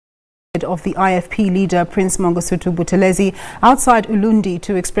of the IFP leader Prince Mangosuthu Buthelezi outside Ulundi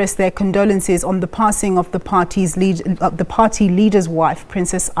to express their condolences on the passing of the party leader's wife,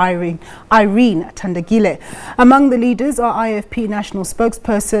 Princess Irene Thandekile. Among the leaders are IFP national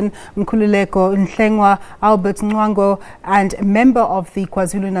spokesperson Mkhuleko Hlengwa, Mncwango, and member of the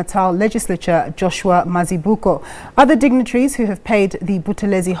KwaZulu-Natal legislature Joshua Mazibuko. Other dignitaries who have paid the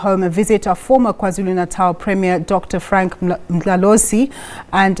Buthelezi home a visit are former KwaZulu-Natal Premier Dr. Frank Mdlalose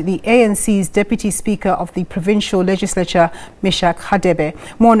and the ANC's Deputy Speaker of the provincial legislature, Meshack Hadebe.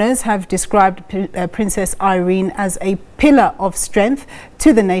 Mourners have described Princess Irene as a pillar of strength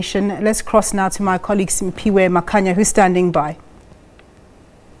to the nation. Let's cross now to my colleague Simphiwe Makhanya, who's standing by.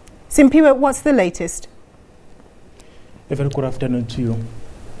 Simphiwe, what's the latest? A very good afternoon to you.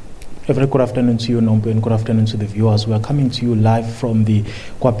 A very good afternoon to you, Nombo, and good afternoon to the viewers. We are coming to you live from the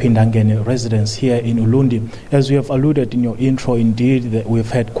KwaPhindangene residence here in Ulundi. As we have alluded in your intro, indeed, we've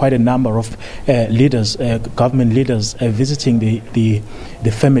had quite a number of leaders, government leaders, visiting the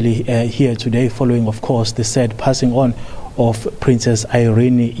family here today, following, of course, the said passing on of Princess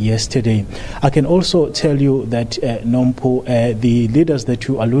Irene yesterday. I can also tell you that Nompo, the leaders that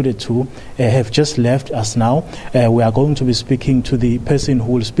you alluded to have just left us now. We are going to be speaking to the person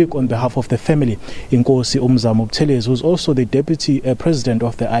who will speak on behalf of the family, Mkhuleko Hlengwa, who is also the deputy president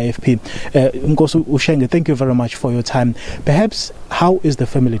of the IFP. Mkhuleko Hlengwa, thank you very much for your time. Perhaps, how is the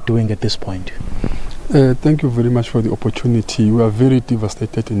family doing at this point? Thank you very much for the opportunity. We are very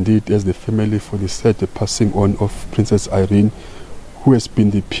devastated indeed as the family for the sad passing on of Princess Irene, who has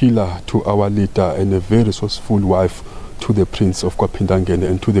been the pillar to our leader and a very resourceful wife to the Prince of KwaPhindangene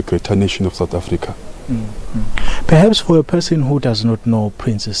and to the greater nation of South Africa. Perhaps for a person who does not know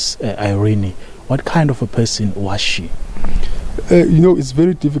Princess Irene, what kind of a person was she? It's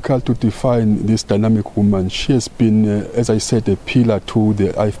very difficult to define this dynamic woman. She has been, as I said, a pillar to the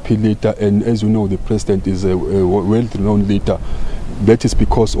IFP leader, and as you know, the president is a well-renowned leader. That is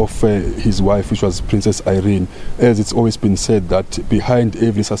because of his wife, which was Princess Irene. As it's always been said that behind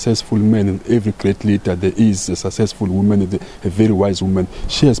every successful man and every great leader, there is a successful woman, a very wise woman.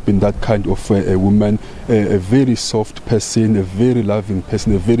 She has been that kind of a woman, a very soft person, a very loving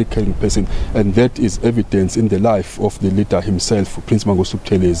person, a very caring person, and that is evidence in the life of the leader himself, Prince Mangosuthu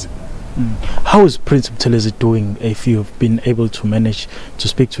Buthelezi. How is Prince Buthelezi doing, if you've been able to manage to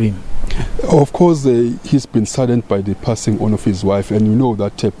speak to him? Of course, he's been saddened by the passing on of his wife, and you know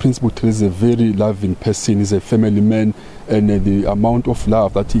that Prince Buthelezi is a very loving person. He's a family man, and the amount of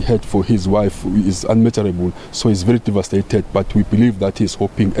love that he had for his wife is unmeasurable. So he's very devastated, but we believe that he's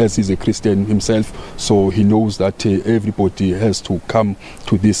hoping, as he's a Christian himself, so he knows that everybody has to come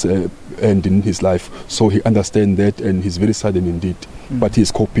to this end in his life. So he understands that, and he's very saddened indeed. But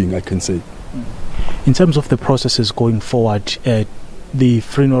he's coping, I can say. In terms of the processes going forward, the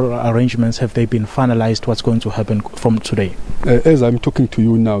funeral arrangements, have they been finalized? What's going to happen from today? As I'm talking to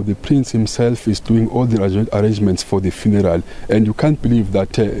you now, the prince himself is doing all the arrangements for the funeral, and you can't believe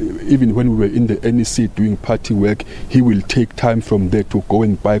that even when we were in the NEC doing party work, he will take time from there to go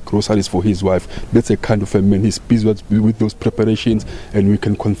and buy groceries for his wife. That's a kind of a man. He's busy with those preparations, and we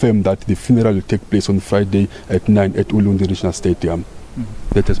can confirm that the funeral will take place on Friday at 9 at Ulundi Regional Stadium.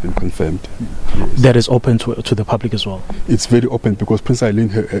 That has been confirmed. Yes. That is open to the public as well? It's very open because Princess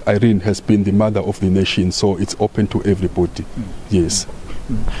Irene has been the mother of the nation, so it's open to everybody. Yes.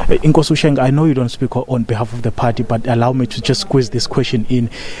 Mkhuleko Hlengwa, I know you don't speak on behalf of the party, but allow me to just squeeze this question in.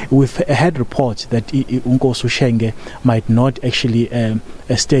 We've had reports that Mkhuleko Hlengwa might not actually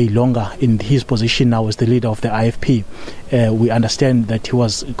stay longer in his position now as the leader of the IFP. We understand that he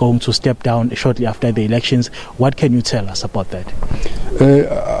was going to step down shortly after the elections. What can you tell us about that?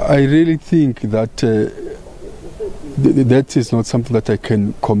 I really think that that is not something that I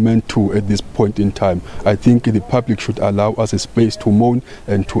can comment to at this point in time. I think the public should allow us a space to mourn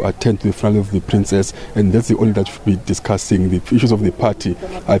and to attend to the funeral of the princess, and that's the only that we should be discussing. The issues of the party,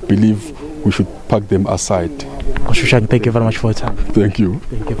 I believe we should pack them aside. Thank you very much for your time. Thank you.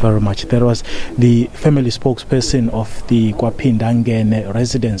 Thank you very much. There was the family spokesperson of the KwaPhindangene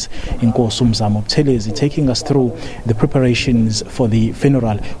residence, Mkhuleko Buthelezi, taking us through the preparations for the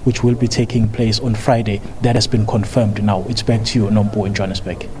funeral, which will be taking place on Friday. That has been confirmed now. It's back to you, Nombo, in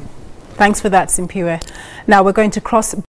Johannesburg. Thanks for that, Simphiwe. Now we're going to cross